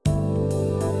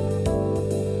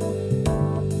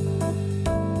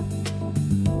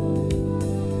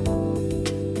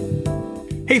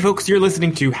Hey folks, you're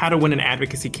listening to How to Win an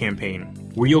Advocacy Campaign,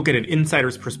 where you'll get an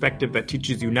insider's perspective that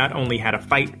teaches you not only how to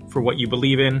fight for what you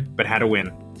believe in, but how to win.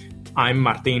 I'm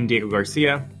Martin Diego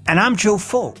Garcia. And I'm Joe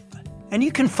Fulp. And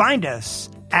you can find us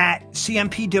at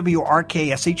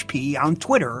CMPWRKSHP on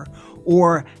Twitter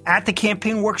or at the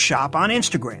Campaign Workshop on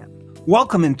Instagram.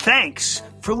 Welcome and thanks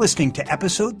for listening to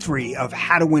episode 3 of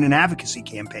How to Win an Advocacy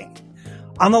Campaign.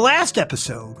 On the last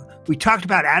episode, we talked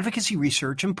about advocacy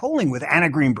research and polling with Anna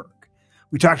Greenberg.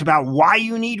 We talked about why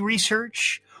you need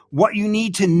research, what you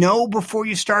need to know before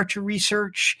you start your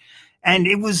research. And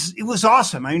it was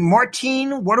awesome. I mean,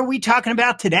 Martine, what are we talking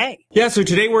about today? Yeah, so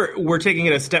today we're taking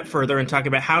it a step further and talking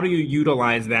about how do you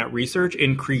utilize that research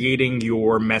in creating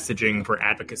your messaging for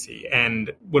advocacy.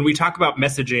 And when we talk about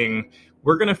messaging,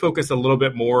 we're going to focus a little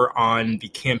bit more on the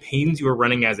campaigns you are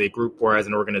running as a group or as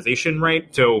an organization,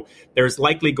 right? So there's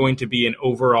likely going to be an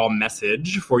overall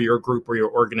message for your group or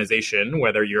your organization,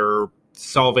 whether you're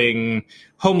solving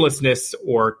homelessness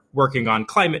or working on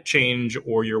climate change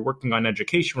or you're working on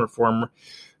education reform.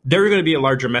 There's going to be a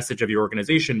larger message of your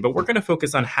organization, but we're going to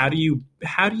focus on how do you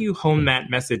hone that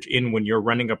message in when you're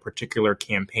running a particular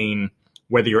campaign,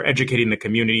 whether you're educating the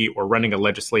community or running a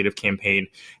legislative campaign.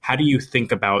 How do you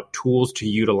think about tools to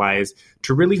utilize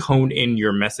to really hone in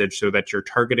your message so that you're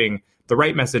targeting the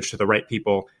right message to the right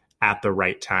people at the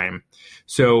right time?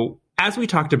 So as we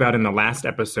talked about in the last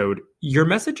episode, your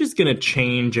message is going to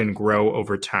change and grow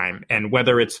over time. And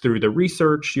whether it's through the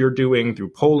research you're doing, through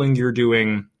polling you're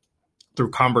doing, through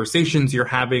conversations you're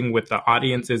having with the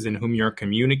audiences in whom you're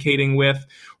communicating with,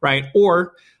 right?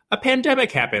 Or a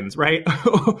pandemic happens, right?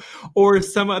 Or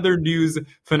some other news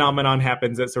phenomenon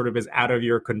happens that sort of is out of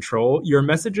your control. Your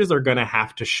messages are going to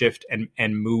have to shift and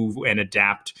move and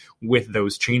adapt with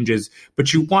those changes.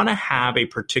 But you want to have a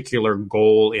particular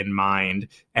goal in mind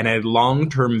and a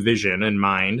long-term vision in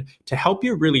mind to help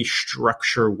you really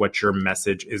structure what your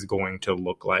message is going to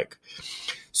look like.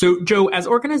 So, Joe, as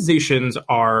organizations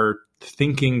are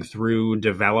thinking through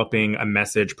developing a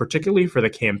message, particularly for the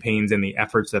campaigns and the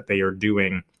efforts that they are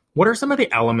doing, what are some of the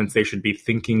elements they should be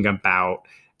thinking about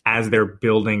as they're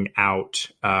building out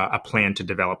a plan to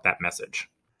develop that message?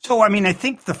 So, I mean, I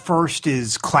think the first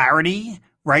is clarity,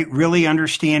 right? Really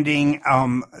understanding,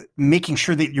 making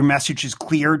sure that your message is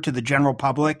clear to the general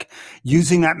public,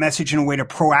 using that message in a way to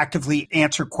proactively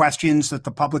answer questions that the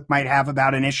public might have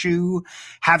about an issue,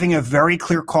 having a very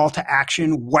clear call to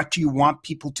action. What do you want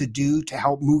people to do to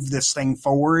help move this thing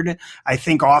forward? I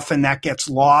think often that gets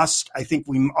lost. I think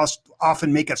we must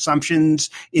often make assumptions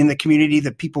in the community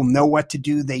that people know what to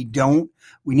do. They don't.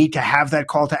 We need to have that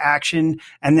call to action.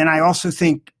 And then I also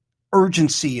think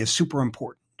urgency is super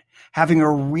important. Having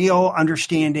a real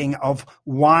understanding of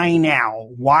why now,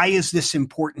 why is this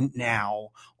important now,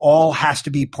 all has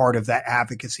to be part of that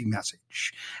advocacy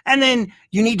message. And then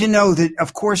you need to know that,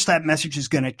 of course, that message is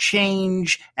going to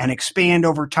change and expand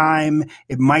over time.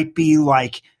 It might be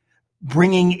like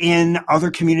bringing in other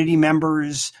community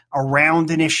members around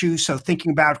an issue. So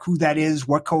thinking about who that is,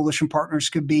 what coalition partners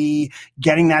could be,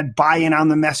 getting that buy-in on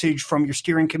the message from your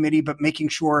steering committee, but making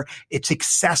sure it's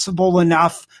accessible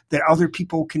enough that other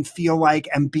people can feel like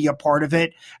and be a part of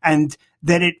it, and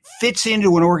that it fits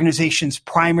into an organization's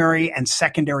primary and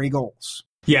secondary goals.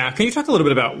 Yeah. Can you talk a little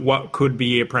bit about what could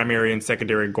be a primary and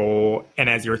secondary goal? And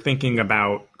as you're thinking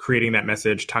about creating that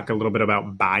message, talk a little bit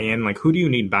about buy-in. Like, who do you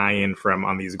need buy-in from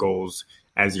on these goals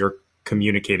as you're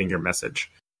communicating your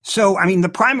message? So, I mean, the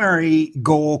primary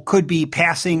goal could be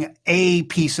passing a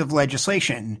piece of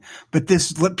legislation, but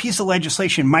this piece of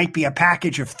legislation might be a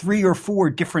package of 3 or 4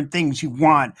 different things you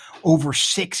want over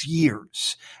 6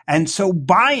 years. And so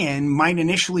buy-in might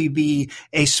initially be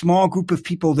a small group of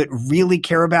people that really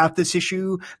care about this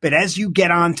issue. But as you get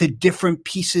onto different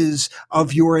pieces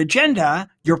of your agenda,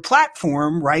 your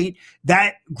platform, right,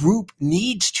 that group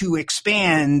needs to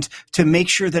expand to make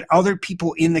sure that other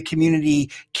people in the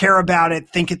community care about it,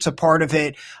 think it's a part of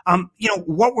it.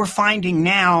 What we're finding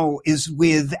now is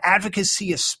with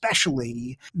advocacy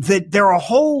especially, that there are a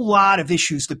whole lot of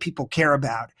issues that people care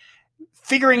about.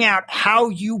 Figuring out how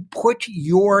you put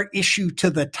your issue to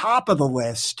the top of the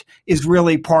list is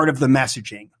really part of the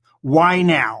messaging. Why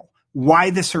now? Why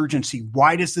this urgency?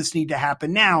 Why does this need to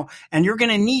happen now? And you're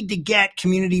going to need to get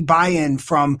community buy-in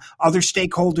from other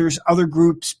stakeholders, other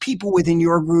groups, people within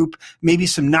your group, maybe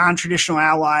some non-traditional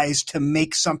allies to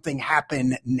make something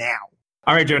happen now.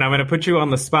 All right, Joe, I'm going to put you on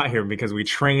the spot here because we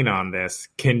train on this.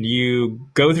 Can you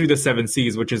go through the 7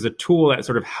 C's, which is a tool that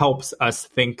sort of helps us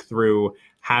think through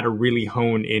how to really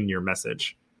hone in your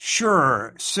message?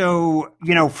 Sure. So,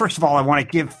 first of all, I want to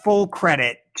give full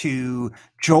credit to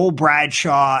Joel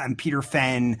Bradshaw and Peter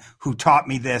Fenn, who taught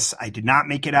me this. I did not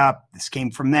make it up. This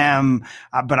came from them,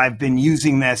 but I've been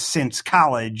using this since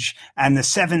college. And the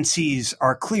 7 C's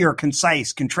are clear,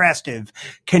 concise, contrastive,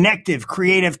 connective,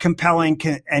 creative, compelling,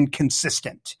 and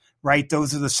consistent. Right?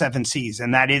 Those are the 7 C's,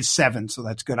 and that is 7. So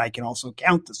that's good. I can also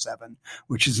count the 7,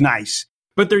 which is nice.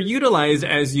 But they're utilized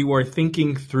as you are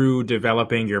thinking through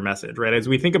developing your message, right? As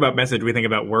we think about message, we think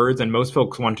about words, and most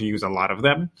folks want to use a lot of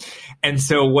them. And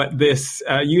so what this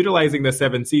utilizing the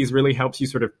 7 C's really helps you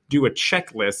sort of do a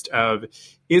checklist of,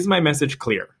 is my message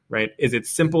clear, right? Is it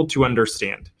simple to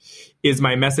understand? Is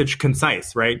my message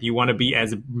concise, right? You want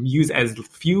to use as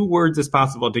few words as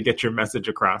possible to get your message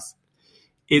across.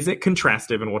 Is it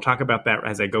contrastive? And we'll talk about that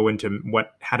as I go into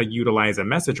how to utilize a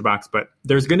message box, but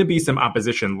there's going to be some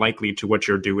opposition likely to what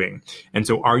you're doing. And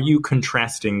so are you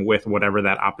contrasting with whatever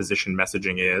that opposition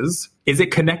messaging is? Is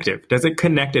it connective? Does it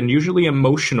connect, and usually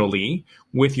emotionally,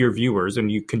 with your viewers? And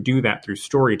you can do that through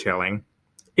storytelling.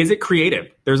 Is it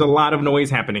creative? There's a lot of noise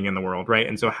happening in the world, right?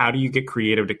 And so how do you get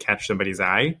creative to catch somebody's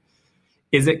eye?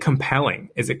 Is it compelling?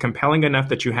 Is it compelling enough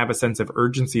that you have a sense of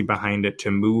urgency behind it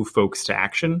to move folks to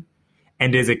action?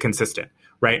 And is it consistent,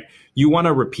 right? You want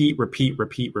to repeat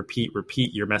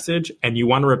your message, and you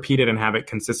want to repeat it and have it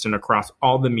consistent across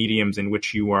all the mediums in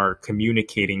which you are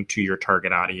communicating to your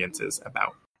target audiences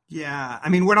about. Yeah. I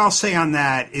mean, what I'll say on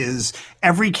that is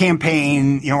every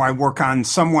campaign, I work on,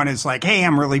 someone is like, hey,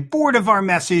 I'm really bored of our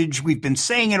message. We've been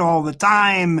saying it all the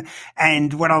time.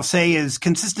 And what I'll say is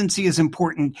consistency is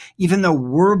important. Even though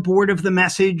we're bored of the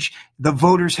message, the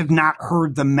voters have not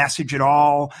heard the message at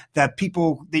all. The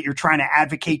people that you're trying to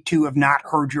advocate to have not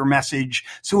heard your message.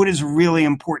 So it is really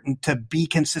important to be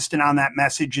consistent on that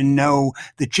message and know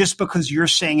that just because you're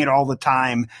saying it all the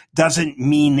time doesn't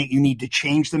mean that you need to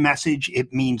change the message.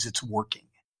 It means it's working.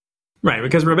 Right,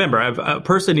 because remember, a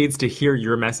person needs to hear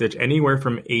your message anywhere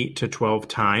from 8 to 12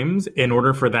 times in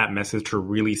order for that message to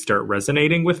really start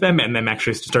resonating with them and them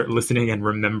actually start listening and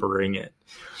remembering it.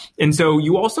 And so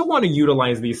you also want to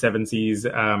utilize these 7 C's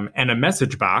and a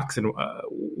message box. And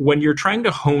when you're trying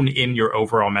to hone in your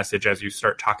overall message as you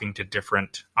start talking to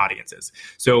different audiences.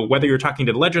 So whether you're talking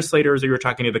to legislators or you're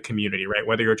talking to the community, right?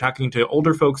 Whether you're talking to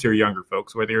older folks or younger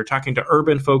folks, whether you're talking to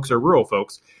urban folks or rural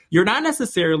folks, you're not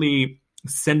necessarily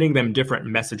sending them different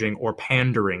messaging or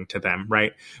pandering to them,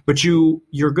 right? But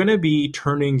you're going to be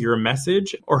turning your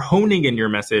message or honing in your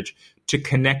message to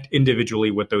connect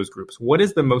individually with those groups. What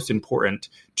is the most important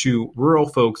to rural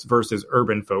folks versus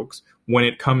urban folks when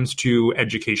it comes to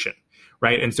education,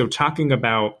 right? And so talking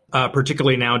about,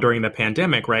 particularly now during the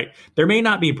pandemic, right, there may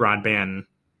not be broadband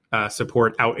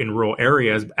support out in rural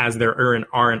areas as there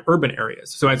are in urban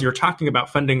areas. So as you're talking about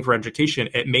funding for education,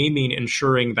 it may mean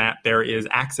ensuring that there is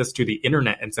access to the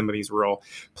internet in some of these rural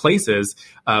places,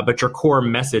 but your core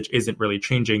message isn't really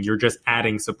changing. You're just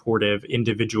adding supportive,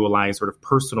 individualized, sort of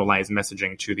personalized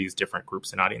messaging to these different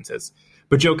groups and audiences.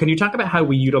 But Joe, can you talk about how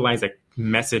we utilize a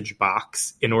message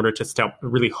box in order to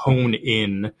really hone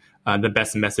in the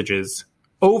best messages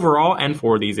overall and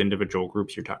for these individual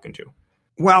groups you're talking to?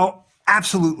 Well,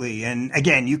 absolutely. And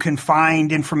again, you can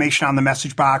find information on the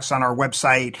message box on our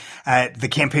website at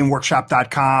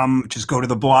thecampaignworkshop.com. Just go to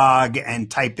the blog and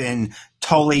type in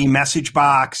Tully message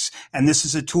box. And this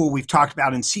is a tool we've talked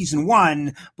about in season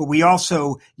 1, but we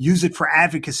also use it for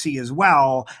advocacy as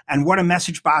well. And what a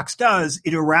message box does,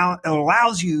 it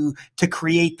allows you to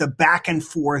create the back and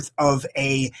forth of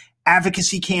a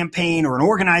advocacy campaign or an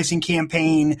organizing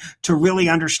campaign to really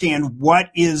understand what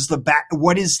is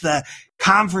the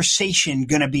conversation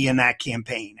going to be in that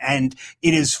campaign. And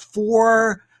it is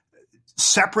 4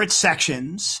 separate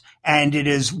sections, and it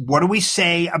is, what do we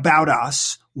say about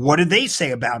us? What do they say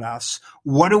about us?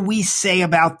 What do we say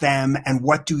about them? And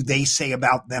what do they say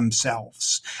about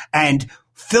themselves? And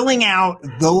filling out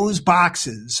those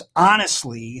boxes,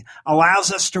 honestly,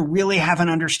 allows us to really have an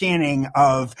understanding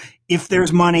of if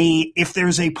there's money, if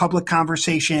there's a public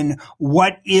conversation,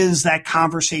 what is that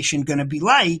conversation going to be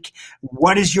like?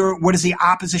 What is the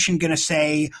opposition going to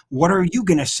say? What are you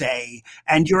going to say?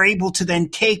 And you're able to then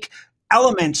take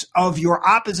elements of your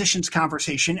opposition's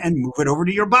conversation and move it over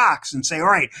to your box and say, all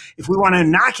right, if we want to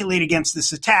inoculate against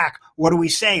this attack, what do we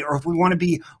say? Or if we want to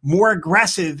be more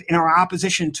aggressive in our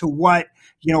opposition to what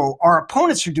our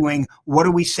opponents are doing, what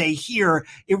do we say here?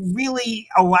 It really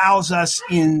allows us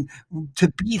to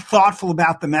be thoughtful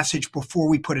about the message before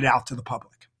we put it out to the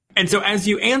public. And so as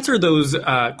you answer those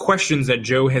questions that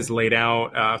Joe has laid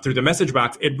out through the message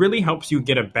box, it really helps you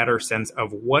get a better sense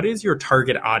of what is your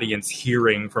target audience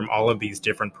hearing from all of these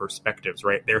different perspectives,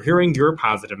 right? They're hearing your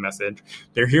positive message,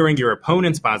 they're hearing your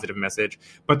opponent's positive message,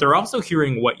 but they're also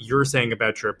hearing what you're saying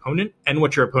about your opponent and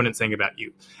what your opponent's saying about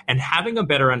you. And having a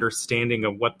better understanding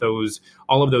of what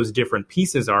all of those different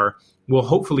pieces are will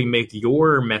hopefully make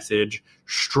your message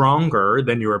stronger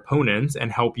than your opponent's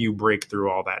and help you break through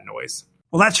all that noise.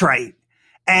 Well, that's right.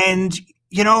 And,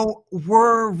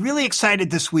 we're really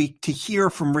excited this week to hear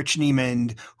from Rich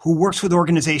Niemand, who works with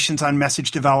organizations on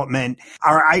message development.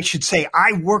 Or I should say,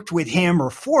 I worked with him or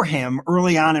for him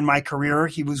early on in my career.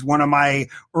 He was one of my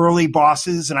early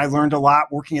bosses, and I learned a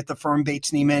lot working at the firm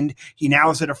Bates Niemand. He now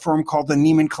is at a firm called the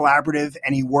Niemand Collaborative,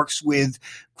 and he works with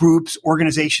groups,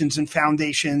 organizations, and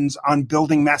foundations on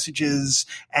building messages.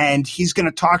 And he's going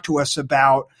to talk to us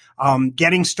about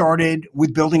getting started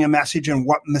with building a message and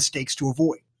what mistakes to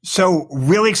avoid. So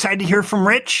really excited to hear from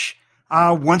Rich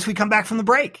once we come back from the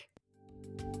break.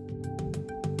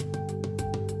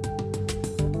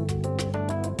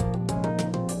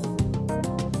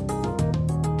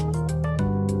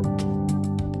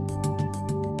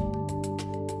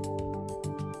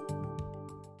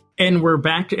 And we're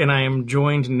back, and I am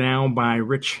joined now by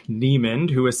Rich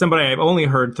Niemand, who is somebody I've only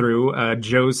heard through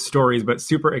Joe's stories, but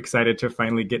super excited to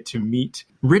finally get to meet.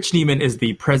 Rich Niemand is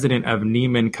the president of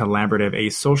Niemand Collaborative,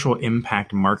 a social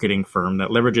impact marketing firm that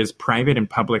leverages private and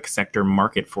public sector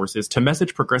market forces to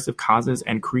message progressive causes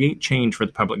and create change for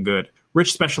the public good.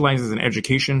 Rich specializes in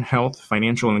education, health,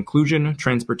 financial inclusion,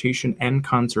 transportation, and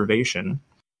conservation.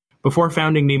 Before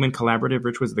founding Niemand Collaborative,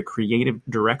 Rich was the creative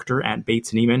director at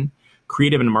Bates Niemand,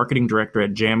 creative and marketing director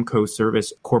at Jamco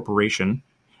Service Corporation,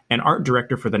 and art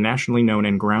director for the nationally known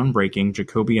and groundbreaking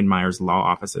Jacoby and Myers law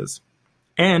offices.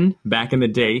 And back in the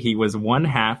day, he was one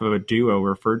half of a duo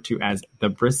referred to as the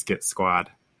Brisket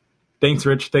Squad. Thanks,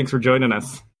 Rich. Thanks for joining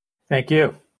us. Thank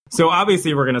you. So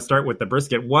obviously, we're going to start with the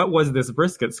brisket. What was this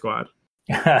Brisket Squad?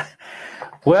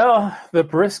 Well, the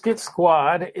Brisket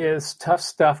Squad is tough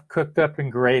stuff cooked up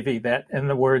in gravy that, in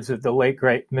the words of the late,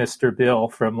 great Mr. Bill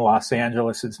from Los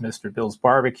Angeles' Mr. Bill's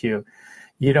Barbecue,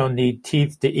 you don't need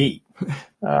teeth to eat.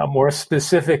 More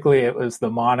specifically, it was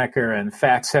the moniker and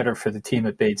fax header for the team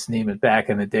at Bates Niemand back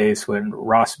in the days when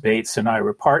Ross Bates and I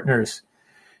were partners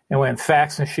and when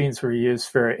fax machines were used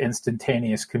for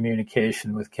instantaneous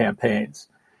communication with campaigns.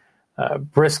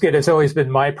 Brisket has always been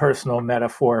my personal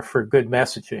metaphor for good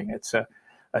messaging. It's a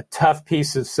tough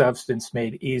piece of substance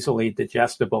made easily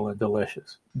digestible and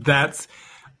delicious. That's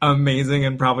amazing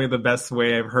and probably the best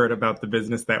way I've heard about the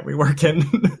business that we work in.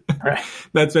 Right.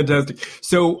 That's fantastic.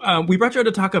 So we brought you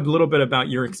to talk a little bit about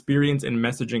your experience in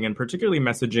messaging and particularly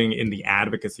messaging in the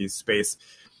advocacy space.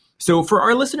 So for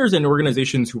our listeners and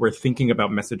organizations who are thinking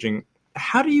about messaging,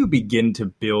 how do you begin to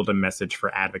build a message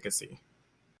for advocacy?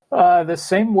 The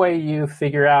same way you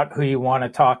figure out who you want to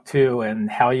talk to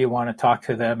and how you want to talk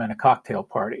to them in a cocktail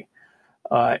party.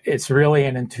 It's really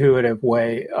an intuitive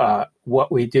way.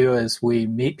 What we do is we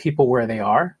meet people where they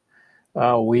are.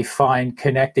 We find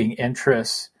connecting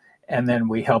interests, and then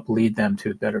we help lead them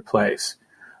to a better place.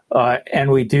 And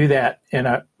we do that in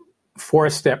a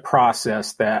 4-step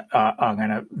process that I'm going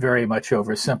to very much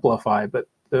oversimplify, but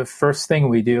the first thing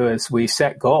we do is we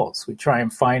set goals. We try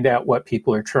and find out what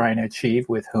people are trying to achieve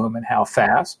with whom and how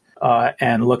fast,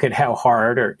 and look at how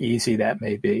hard or easy that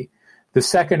may be. The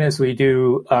second is we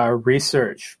do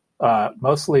research,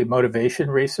 mostly motivation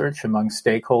research among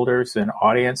stakeholders and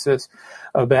audiences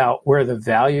about where the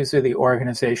values of the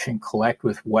organization collect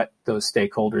with what those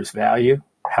stakeholders value,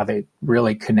 how they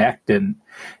really connect. And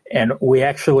we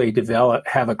actually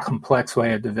have a complex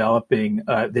way of developing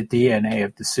the DNA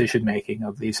of decision-making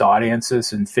of these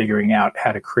audiences and figuring out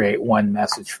how to create one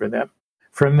message for them.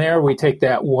 From there, we take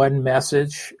that one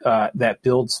message that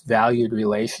builds valued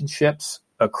relationships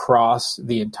across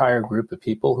the entire group of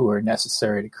people who are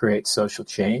necessary to create social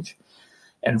change.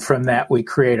 And from that, we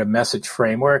create a message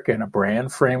framework and a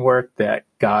brand framework that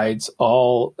guides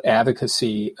all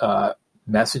advocacy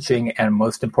messaging and,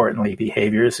 most importantly,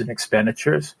 behaviors and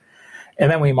expenditures.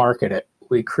 And then we market it.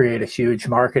 We create a huge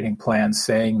marketing plan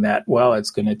saying that, well, it's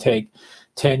going to take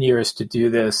 10 years to do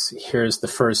this. Here's the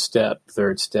first step,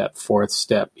 third step, fourth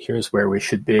step. Here's where we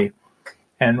should be.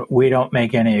 And we don't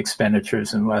make any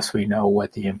expenditures unless we know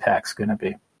what the impact's going to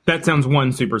be. That sounds,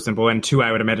 one, super simple, and two,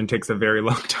 I would imagine takes a very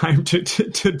long time to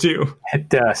do. It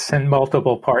does, and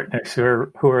multiple partners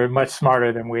who are much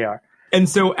smarter than we are. And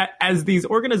so as these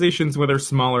organizations, whether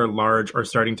small or large, are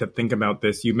starting to think about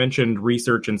this, you mentioned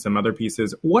research and some other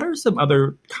pieces. What are some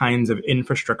other kinds of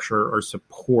infrastructure or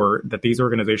support that these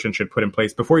organizations should put in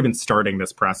place before even starting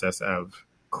this process of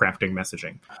crafting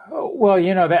messaging? Well,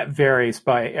 that varies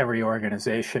by every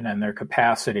organization and their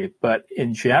capacity. But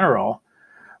in general,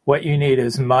 what you need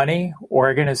is money,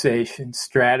 organization,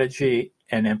 strategy,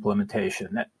 and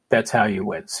implementation. That's how you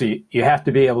win. So you have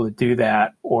to be able to do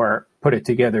that or put it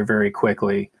together very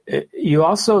quickly. You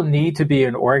also need to be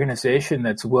an organization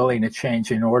that's willing to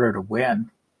change in order to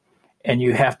win. And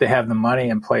you have to have the money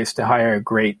in place to hire a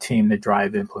great team to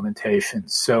drive implementation.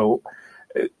 So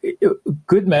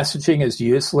good messaging is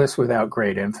useless without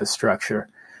great infrastructure.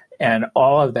 And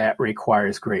all of that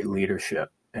requires great leadership.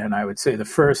 And I would say the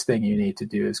first thing you need to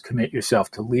do is commit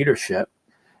yourself to leadership.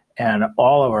 And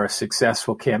all of our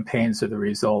successful campaigns are the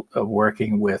result of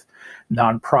working with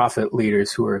nonprofit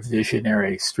leaders who are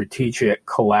visionary, strategic,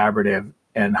 collaborative,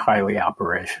 and highly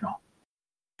operational.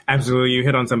 Absolutely. You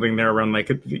hit on something there around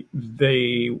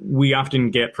we often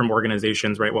get from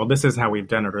organizations, right? Well, this is how we've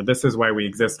done it, or this is why we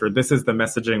exist, or this is the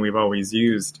messaging we've always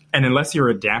used. And unless you're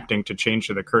adapting to change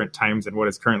to the current times and what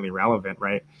is currently relevant,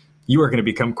 right, you are going to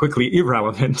become quickly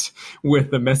irrelevant with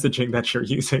the messaging that you're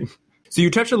using. So you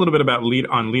touched a little bit about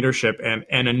leadership and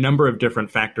a number of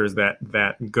different factors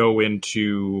that go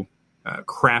into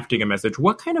crafting a message.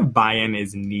 What kind of buy-in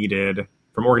is needed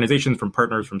from organizations, from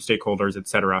partners, from stakeholders, et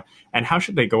cetera? And how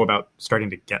should they go about starting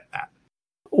to get that?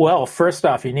 Well, first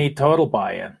off, you need total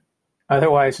buy-in.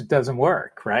 Otherwise, it doesn't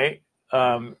work, right?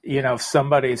 If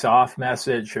somebody's off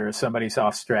message or somebody's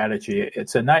off strategy,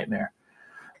 it's a nightmare.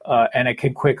 And it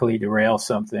can quickly derail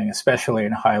something, especially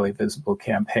in a highly visible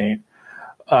campaign.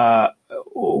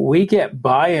 We get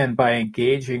buy-in by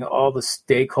engaging all the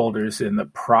stakeholders in the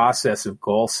process of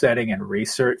goal setting and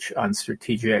research on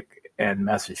strategic and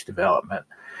message development.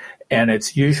 And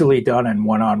it's usually done in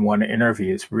one-on-one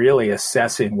interviews, really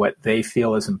assessing what they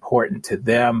feel is important to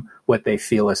them, what they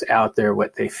feel is out there,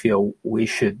 what they feel we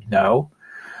should know.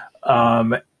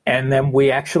 And then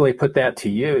we actually put that to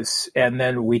use. And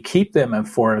then we keep them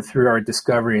informed through our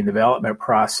discovery and development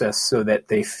process so that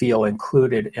they feel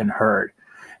included and heard.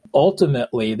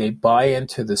 Ultimately, they buy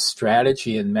into the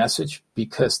strategy and message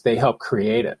because they help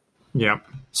create it. Yeah.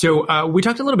 So we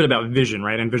talked a little bit about vision,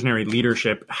 right, and visionary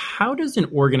leadership. How does an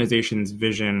organization's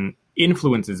vision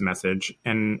influence its message,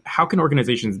 and how can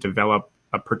organizations develop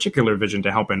a particular vision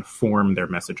to help inform their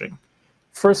messaging?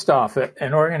 First off,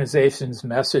 an organization's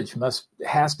message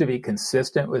has to be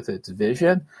consistent with its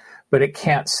vision, but it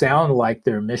can't sound like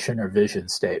their mission or vision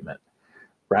statement.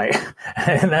 Right.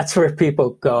 And that's where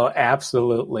people go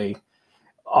absolutely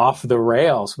off the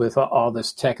rails with all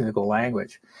this technical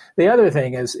language. The other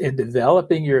thing is, in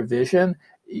developing your vision,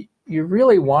 you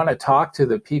really want to talk to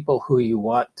the people who you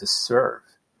want to serve.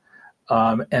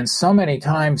 And so many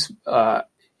times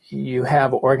you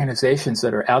have organizations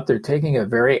that are out there taking a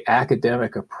very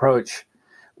academic approach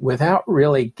without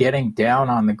really getting down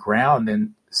on the ground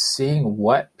and seeing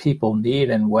what people need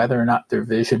and whether or not their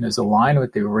vision is aligned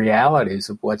with the realities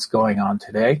of what's going on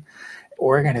today.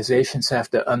 Organizations have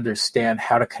to understand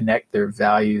how to connect their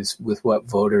values with what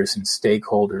voters and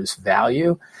stakeholders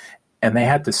value, and they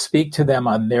have to speak to them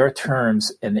on their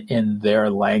terms and in their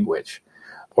language.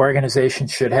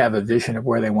 Organizations should have a vision of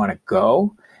where they want to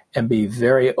go and be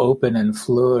very open and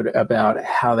fluid about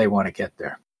how they want to get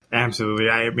there. Absolutely.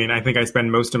 I think I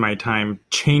spend most of my time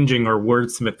changing or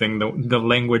wordsmithing the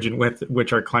language in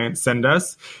which our clients send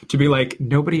us to be like,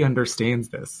 nobody understands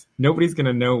this. Nobody's going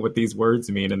to know what these words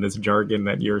mean and this jargon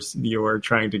that you're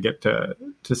trying to get to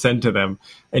send to them.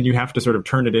 And you have to sort of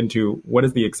turn it into what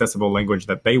is the accessible language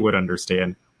that they would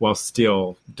understand while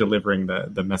still delivering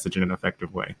the message in an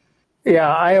effective way. Yeah,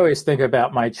 I always think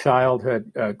about my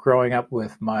childhood growing up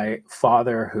with my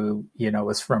father who,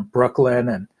 was from Brooklyn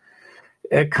and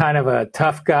kind of a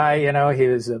tough guy, he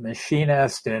was a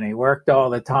machinist and he worked all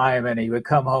the time and he would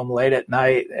come home late at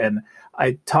night. And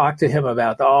I talked to him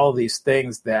about all these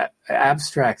things, that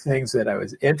abstract things that I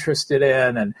was interested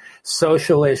in and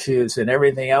social issues and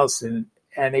everything else. And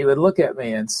he would look at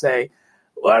me and say,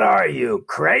 "What are you,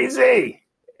 crazy?"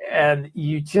 And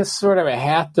you just sort of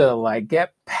have to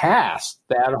get past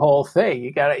that whole thing.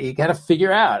 You gotta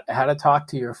figure out how to talk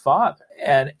to your father.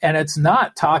 And it's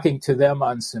not talking to them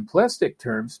on simplistic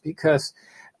terms because,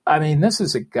 this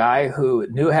is a guy who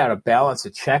knew how to balance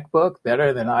a checkbook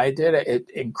better than I did.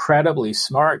 Incredibly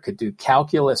smart, could do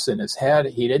calculus in his head.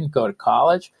 He didn't go to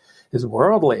college. His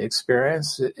worldly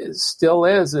experience still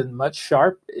is much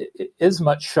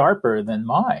sharper than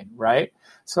mine, right?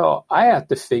 So I have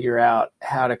to figure out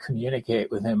how to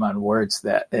communicate with him on words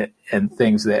and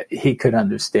things that he could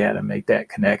understand and make that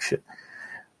connection.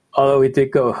 Although we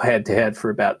did go head to head for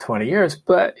about 20 years,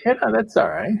 but that's all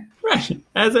right. Right.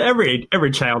 As every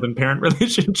child and parent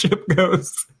relationship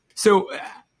goes. So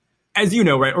as you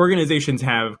know, right, organizations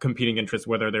have competing interests,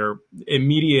 whether they're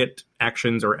immediate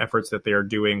actions or efforts that they are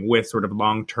doing with sort of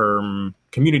long-term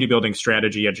community building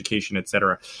strategy, education, et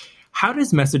cetera. How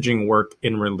does messaging work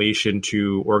in relation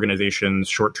to organizations'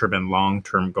 short-term and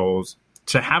long-term goals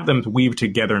to have them weave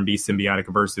together and be symbiotic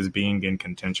versus being in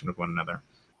contention with one another?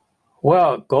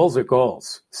 Well, goals are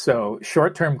goals. So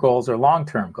short-term goals are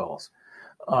long-term goals.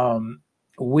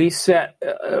 We set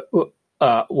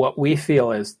what we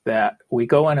feel is that we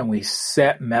go in and we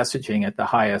set messaging at the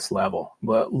highest level,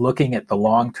 but looking at the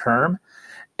long term,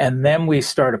 and then we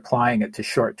start applying it to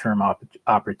short-term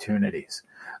opportunities.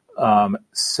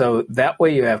 So that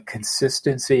way you have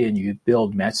consistency and you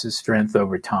build message strength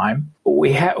over time.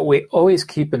 We always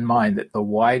keep in mind that the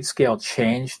wide-scale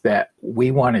change that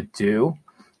we want to do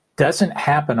doesn't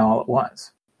happen all at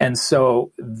once. And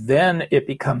so then it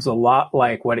becomes a lot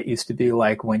like what it used to be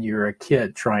like when you were a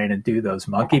kid trying to do those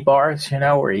monkey bars,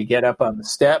 where you get up on the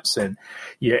steps and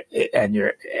you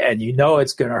know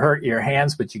it's going to hurt your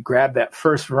hands, but you grab that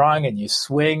first rung and you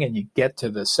swing and you get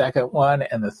to the second one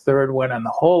and the third one. And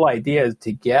the whole idea is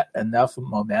to get enough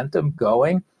momentum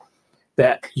going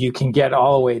that you can get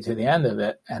all the way to the end of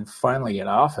it and finally get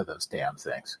off of those damn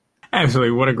things.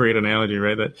 Absolutely. What a great analogy,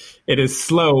 right? That it is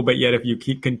slow, but yet if you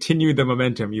continue the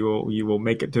momentum, you will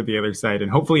make it to the other side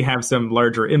and hopefully have some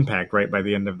larger impact, right? By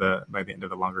the end of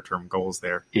the longer term goals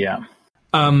there. Yeah.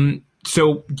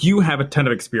 So you have a ton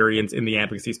of experience in the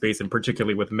advocacy space and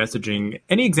particularly with messaging.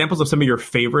 Any examples of some of your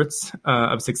favorites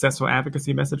of successful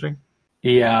advocacy messaging?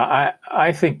 Yeah,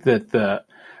 I think that the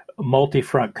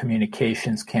multi-front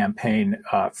communications campaign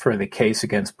for the case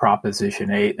against Proposition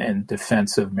 8 in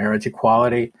defense of marriage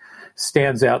equality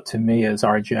stands out to me as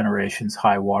our generation's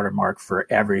high watermark for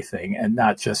everything, and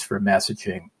not just for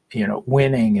messaging.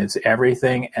 Winning is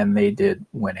everything, and they did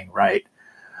winning right.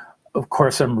 Of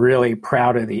course, I'm really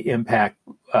proud of the impact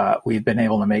we've been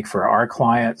able to make for our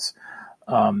clients.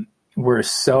 We're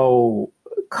so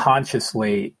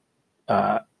consciously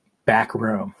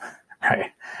backroom,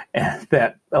 right? And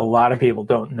that a lot of people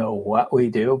don't know what we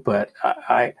do, but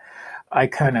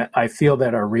I feel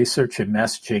that our research and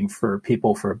messaging for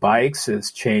People for Bikes has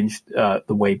changed the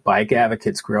way bike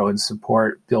advocates grow and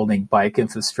support building bike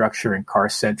infrastructure in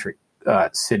car-centric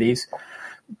cities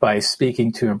by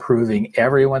speaking to improving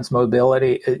everyone's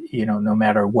mobility, no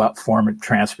matter what form of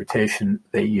transportation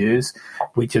they use.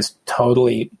 We just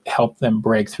totally help them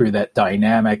break through that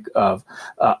dynamic of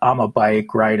I'm a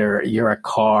bike rider, you're a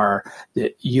car,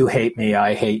 you hate me,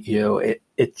 I hate you.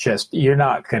 You're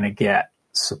not going to get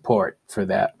support for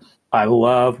that. I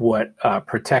love what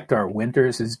Protect Our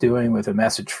Winters is doing with a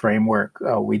message framework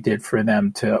we did for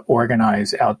them to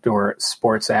organize outdoor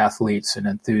sports athletes and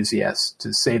enthusiasts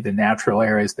to save the natural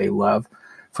areas they love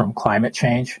from climate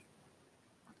change.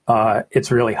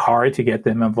 It's really hard to get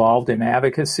them involved in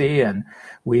advocacy, and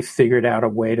we figured out a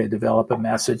way to develop a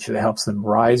message that helps them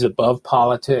rise above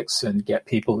politics and get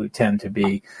people who tend to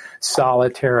be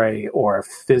solitary or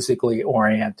physically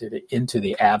oriented into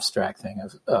the abstract thing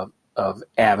of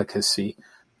advocacy.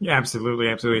 Yeah,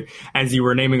 absolutely. As you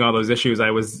were naming all those issues,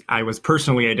 I was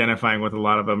personally identifying with a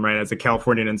lot of them, right? As a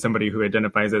Californian and somebody who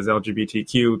identifies as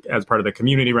LGBTQ as part of the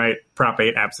community, right? Prop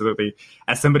 8, absolutely.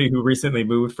 As somebody who recently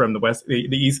moved from the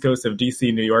East Coast of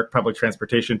DC, New York, public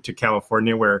transportation to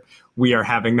California, where we are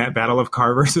having that battle of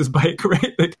car versus bike,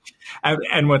 right?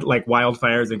 And with like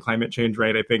wildfires and climate change,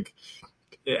 right? I think,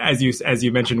 as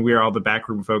you mentioned, we are all the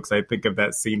backroom folks. I think of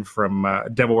that scene from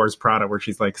Devil Wears Prada where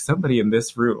she's like, somebody in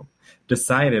this room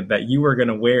decided that you were going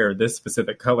to wear this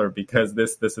specific color because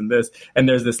this, and this. And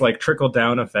there's this like trickle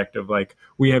down effect of like,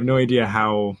 we have no idea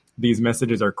how these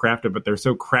messages are crafted, but they're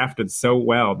so crafted so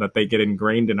well that they get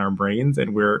ingrained in our brains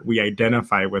and we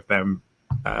identify with them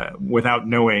without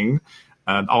knowing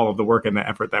all of the work and the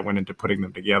effort that went into putting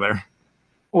them together.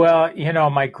 Well,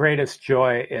 my greatest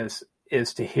joy is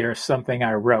to hear something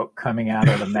I wrote coming out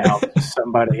of the mouth of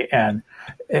somebody. And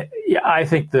I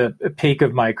think the peak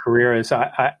of my career is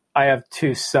I have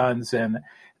two sons, and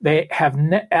they have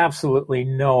absolutely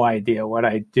no idea what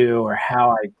I do or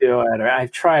how I do it. Or I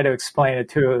try to explain it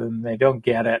to them, they don't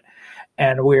get it.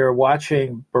 And we were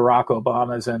watching Barack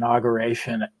Obama's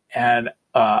inauguration, and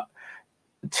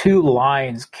two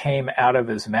lines came out of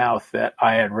his mouth that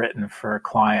I had written for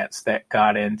clients that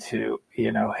got into,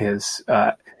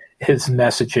 his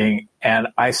messaging, and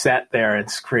I sat there and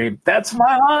screamed, "That's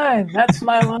my line! That's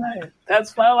my line!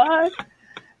 That's my line!"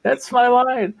 That's my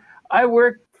line. I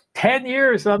worked 10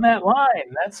 years on that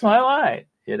line. That's my line,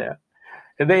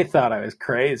 And they thought I was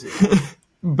crazy.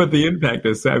 But the impact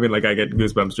is, I mean, like, I get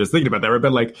goosebumps just thinking about that, right?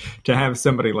 But like, to have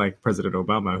somebody like President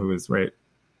Obama, who is, right,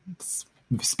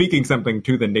 speaking something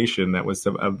to the nation that was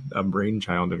a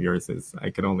brainchild of yours, is, I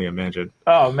can only imagine.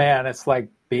 Oh man, it's like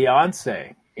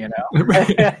Beyonce,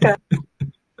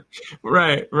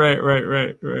 Right.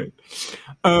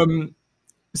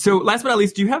 So last but not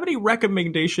least, do you have any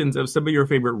recommendations of some of your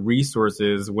favorite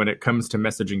resources when it comes to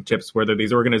messaging tips, whether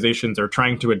these organizations are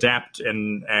trying to adapt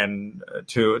and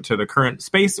to the current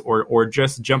space, or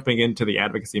just jumping into the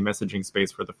advocacy messaging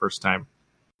space for the first time?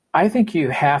 I think you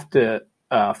have to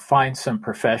find some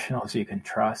professionals you can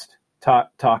trust.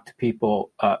 Talk to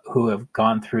people who have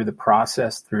gone through the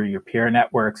process through your peer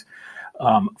networks.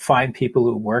 Find people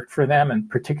who worked for them, and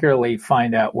particularly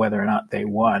find out whether or not they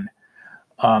won.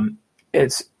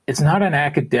 It's not an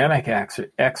academic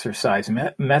exercise.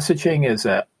 Messaging is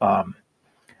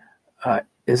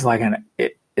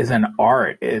an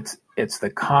art. It's the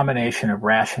combination of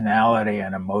rationality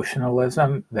and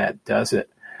emotionalism that does it.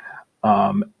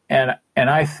 And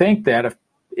I think that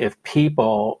if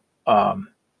people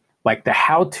like the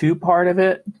how-to part of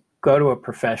it, go to a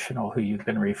professional who you've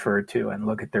been referred to and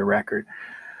look at their record.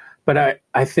 But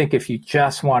I think if you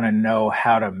just want to know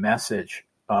how to message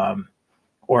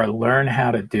or learn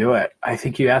how to do it, I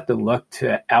think you have to look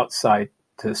to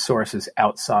sources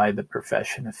outside the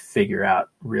profession to figure out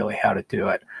really how to do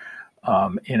it.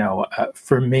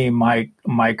 For me,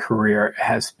 my career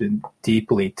has been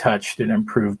deeply touched and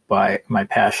improved by my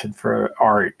passion for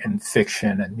art and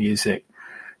fiction and music,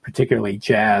 particularly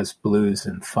jazz, blues,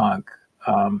 and funk.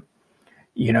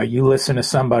 You listen to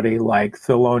somebody like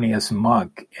Thelonious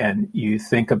Monk and you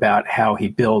think about how he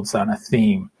builds on a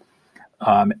theme,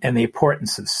 and the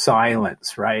importance of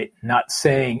silence, right? Not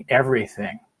saying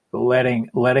everything, but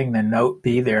letting the note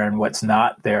be there and what's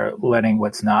not there, letting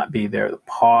what's not be there. The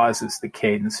pause is the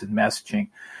cadence in messaging.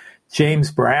 James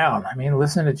Brown,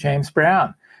 listen to James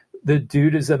Brown. The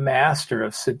dude is a master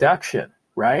of seduction,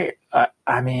 right?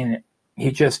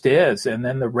 He just is. And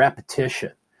then the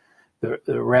repetition.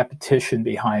 The repetition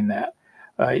behind that.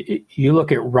 You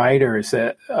look at writers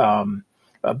that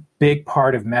a big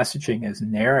part of messaging is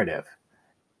narrative.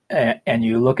 And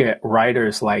you look at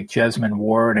writers like Jesmond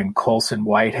Ward and Colson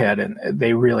Whitehead, and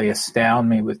they really astound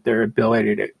me with their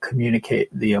ability to communicate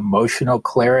the emotional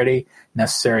clarity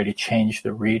necessary to change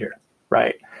the reader,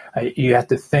 right? You have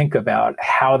to think about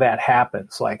how that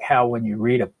happens, like how when you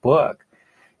read a book,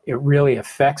 it really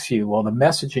affects you. Well, the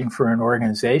messaging for an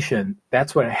organization,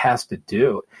 that's what it has to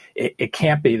do. It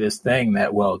can't be this thing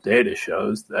that, well, data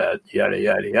shows that yada,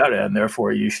 yada, yada, and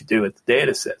therefore you should do what the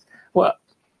data says. Well,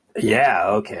 yeah,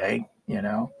 okay,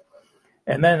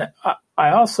 And then I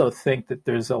also think that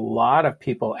there's a lot of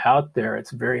people out there.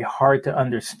 It's very hard to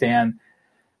understand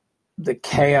the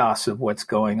chaos of what's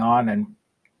going on. And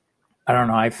I don't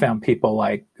know, I found people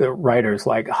like writers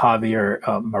like Javier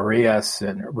Marias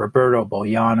and Roberto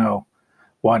Boliano,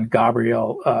 Juan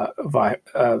Gabriel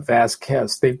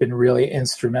Vasquez. They've been really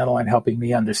instrumental in helping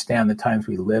me understand the times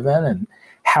we live in and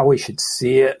how we should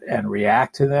see it and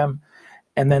react to them.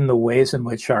 And then the ways in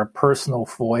which our personal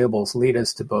foibles lead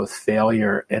us to both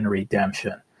failure and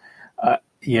redemption.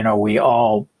 We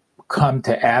all come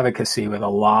to advocacy with a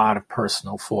lot of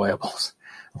personal foibles,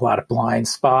 a lot of blind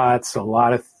spots, a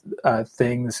lot of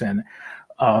things, and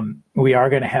we are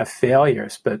going to have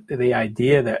failures. But the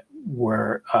idea that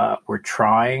we're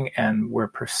trying and we're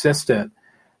persistent,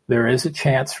 there is a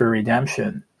chance for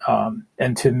redemption.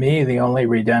 And to me, the only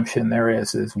redemption there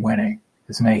is winning,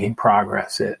 is making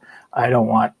progress. I don't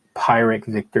want Pyrrhic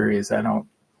victories.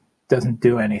 Doesn't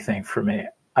do anything for me.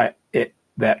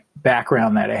 That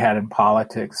background that I had in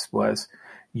politics was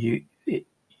you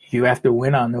have to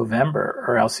win on November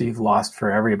or else you've lost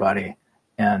for everybody.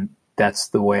 And that's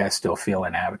the way I still feel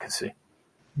in advocacy.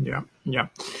 Yeah.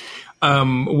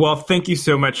 Well, thank you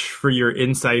so much for your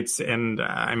insights. And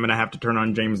I'm going to have to turn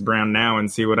on James Brown now and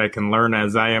see what I can learn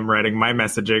as I am writing my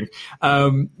messaging.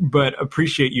 But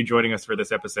appreciate you joining us for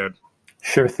this episode.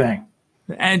 Sure thing.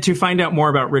 And to find out more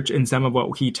about Rich and some of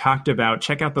what he talked about,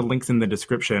 check out the links in the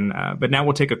description. But now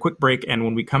we'll take a quick break. And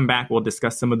when we come back, we'll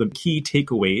discuss some of the key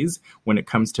takeaways when it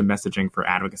comes to messaging for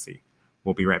advocacy.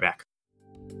 We'll be right back.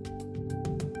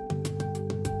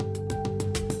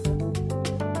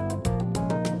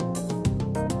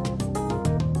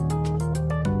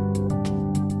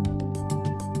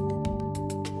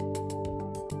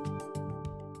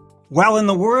 Well, in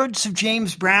the words of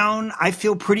James Brown, I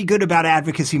feel pretty good about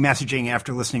advocacy messaging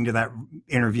after listening to that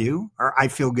interview, or I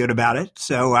feel good about it.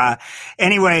 So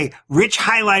anyway, Rich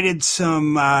highlighted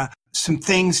some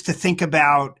things to think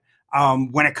about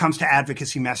when it comes to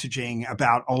advocacy messaging,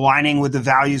 about aligning with the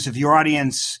values of your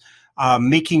audience,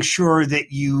 making sure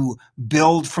that you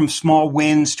build from small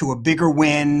wins to a bigger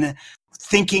win,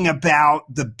 thinking about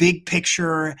the big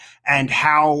picture and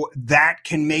how that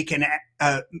can make an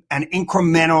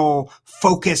incremental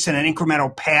focus and an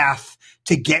incremental path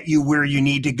to get you where you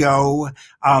need to go.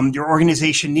 Your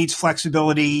organization needs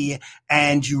flexibility,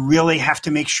 and you really have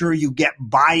to make sure you get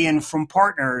buy-in from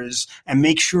partners and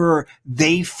make sure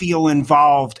they feel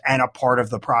involved and a part of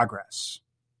the progress.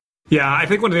 Yeah, I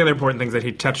think one of the other important things that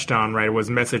he touched on, right, was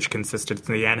message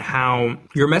consistency and how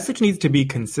your message needs to be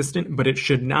consistent, but it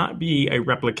should not be a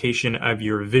replication of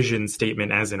your vision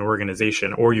statement as an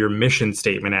organization or your mission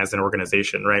statement as an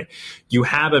organization, right? You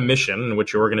have a mission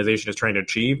which your organization is trying to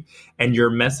achieve, and your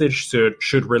message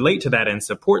should relate to that and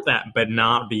support that, but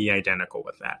not be identical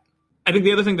with that. I think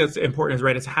the other thing that's important is,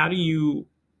 right, is how do you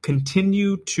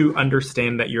continue to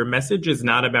understand that your message is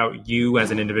not about you as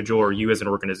an individual or you as an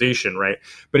organization, right?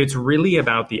 But it's really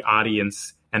about the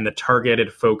audience and the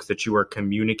targeted folks that you are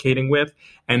communicating with.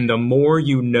 And the more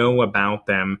you know about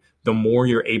them, the more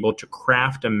you're able to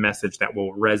craft a message that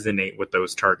will resonate with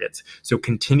those targets. So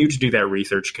continue to do that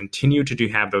research, continue to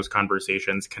have those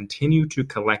conversations, continue to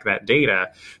collect that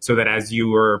data so that as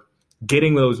you are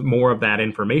getting those more of that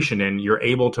information in, you're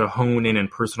able to hone in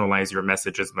and personalize your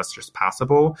message as much as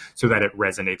possible so that it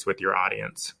resonates with your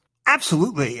audience.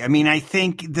 Absolutely. I mean, I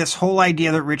think this whole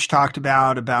idea that Rich talked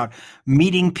about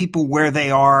meeting people where they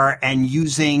are and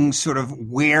using sort of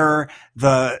where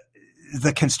the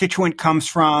constituent comes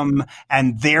from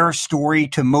and their story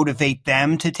to motivate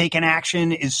them to take an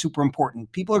action is super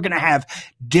important. People are going to have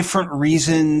different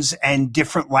reasons and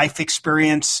different life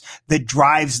experience that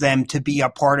drives them to be a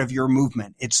part of your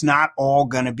movement. It's not all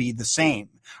going to be the same.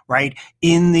 Right.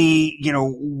 In the,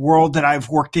 world that I've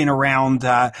worked in around,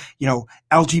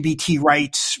 LGBT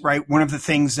rights, right. One of the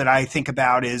things that I think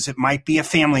about is it might be a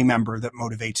family member that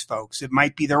motivates folks. It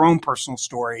might be their own personal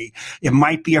story. It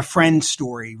might be a friend's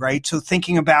story, right? So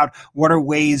thinking about what are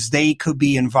ways they could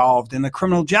be involved in the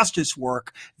criminal justice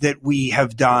work that we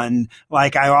have done.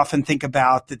 Like I often think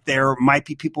about that there might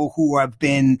be people who have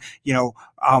been,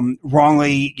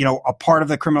 wrongly, a part of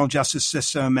the criminal justice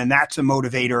system, and that's a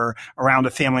motivator around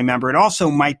a family member. It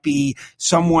also might be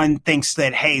someone thinks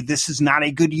that, hey, this is not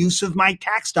a good use of my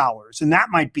tax dollars, and that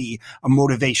might be a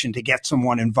motivation to get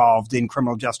someone involved in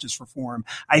criminal justice reform.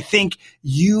 I think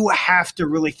you have to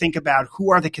really think about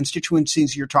who are the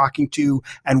constituencies you're talking to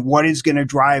and what is going to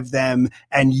drive them,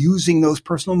 and using those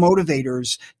personal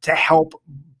motivators to help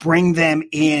bring them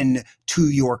in to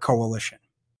your coalition.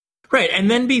 Right.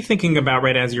 And then be thinking about,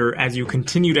 right, as you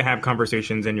continue to have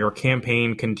conversations and your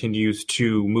campaign continues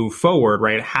to move forward,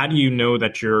 right, how do you know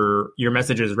that your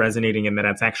message is resonating and that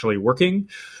it's actually working?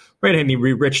 Right. And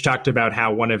Rich talked about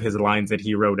how one of his lines that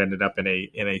he wrote ended up in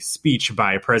a speech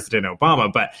by President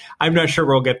Obama, but I'm not sure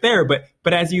we'll get there. But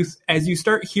as you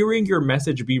start hearing your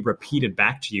message be repeated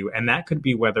back to you, and that could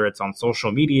be whether it's on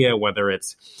social media, whether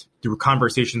it's through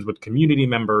conversations with community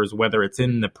members, whether it's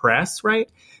in the press,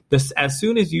 right? As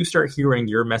soon as you start hearing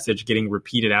your message getting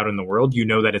repeated out in the world, you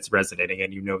know that it's resonating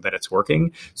and you know that it's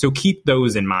working. So keep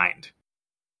those in mind.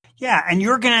 Yeah. And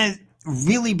you're going to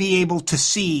really be able to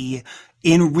see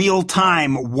in real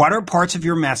time what are parts of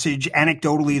your message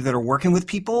anecdotally that are working with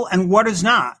people and what is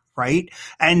not. Right.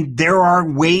 And there are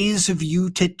ways of you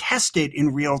to test it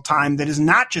in real time that is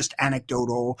not just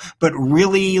anecdotal, but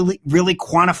really, really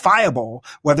quantifiable,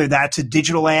 whether that's a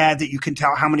digital ad that you can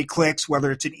tell how many clicks,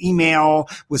 whether it's an email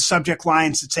with subject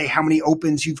lines that say how many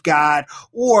opens you've got,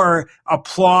 or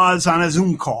applause on a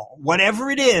Zoom call, whatever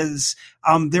it is.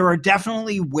 There are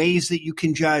definitely ways that you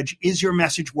can judge, is your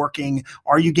message working?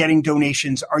 Are you getting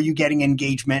donations? Are you getting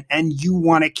engagement? And you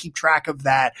want to keep track of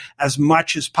that as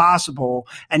much as possible.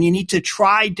 And you need to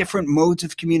try different modes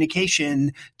of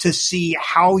communication to see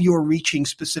how you're reaching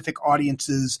specific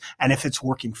audiences and if it's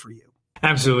working for you.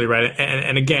 Absolutely right.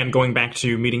 And again, going back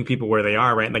to meeting people where they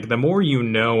are, right? Like the more you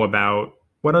know about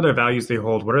what other values they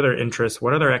hold, what are their interests,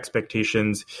 what are their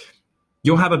expectations,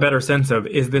 you'll have a better sense of,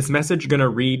 is this message going to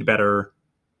read better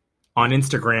on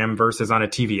Instagram versus on a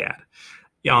TV ad?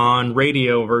 on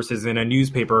radio versus in a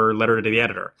newspaper letter to the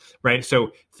editor, right?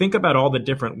 So think about all the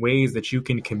different ways that you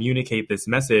can communicate this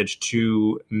message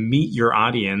to meet your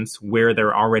audience where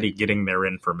they're already getting their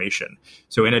information.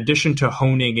 So in addition to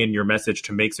honing in your message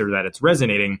to make sure that it's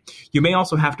resonating, you may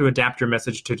also have to adapt your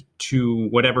message to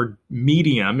whatever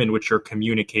medium in which you're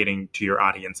communicating to your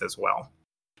audience as well.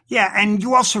 Yeah, and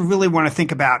you also really want to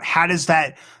think about how does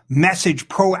that message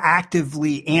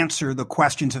proactively answer the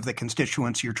questions of the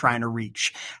constituents you're trying to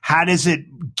reach? How does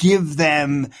it give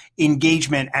them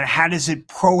engagement, and how does it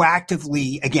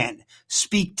proactively, again,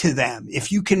 speak to them? If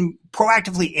you can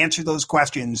proactively answer those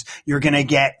questions, you're going to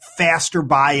get faster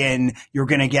buy-in, you're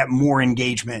going to get more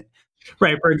engagement.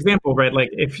 Right. For example, right,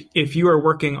 like if you are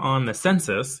working on the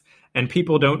census and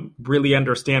people don't really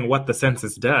understand what the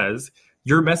census does,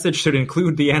 your message should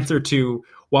include the answer to,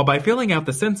 well, by filling out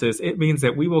the census, it means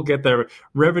that we will get the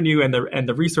revenue and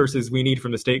the resources we need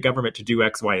from the state government to do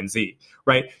X, Y, and Z,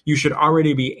 right? You should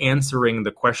already be answering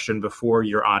the question before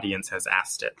your audience has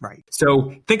asked it. Right.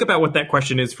 So think about what that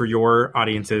question is for your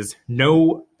audiences.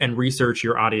 Know and research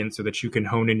your audience so that you can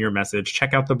hone in your message.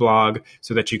 Check out the blog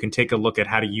so that you can take a look at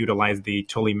how to utilize the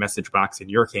Tully message box in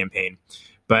your campaign.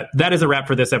 But that is a wrap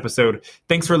for this episode.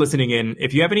 Thanks for listening in.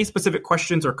 If you have any specific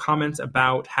questions or comments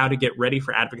about how to get ready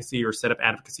for advocacy or set up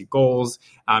advocacy goals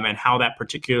and how that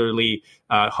particularly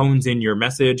hones in your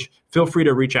message, feel free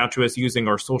to reach out to us using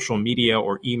our social media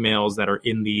or emails that are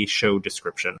in the show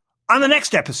description. On the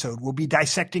next episode, we'll be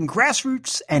dissecting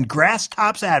grassroots and grass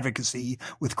tops advocacy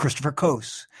with Christopher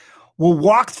Coase. We'll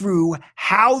walk through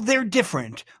how they're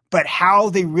different, but how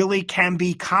they really can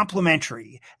be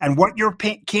complementary, and what your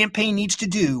campaign needs to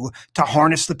do to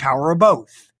harness the power of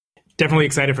both. Definitely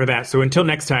excited for that. So until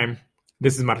next time,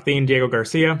 this is Martin Diego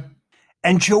Garcia.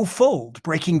 And Joe Fold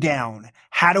breaking down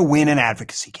how to win an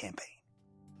advocacy campaign.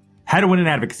 How to Win an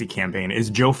Advocacy Campaign is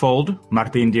Joe Fold,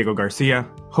 Martin Diego Garcia,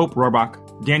 Hope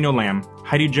Rohrbach, Daniel Lamb,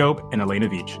 Heidi Job, and Elena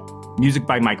Veach. Music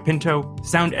by Mike Pinto,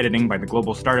 sound editing by the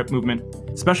Global Startup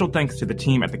Movement. Special thanks to the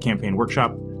team at the Campaign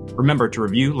Workshop. Remember to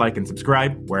review, like, and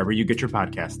subscribe wherever you get your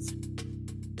podcasts.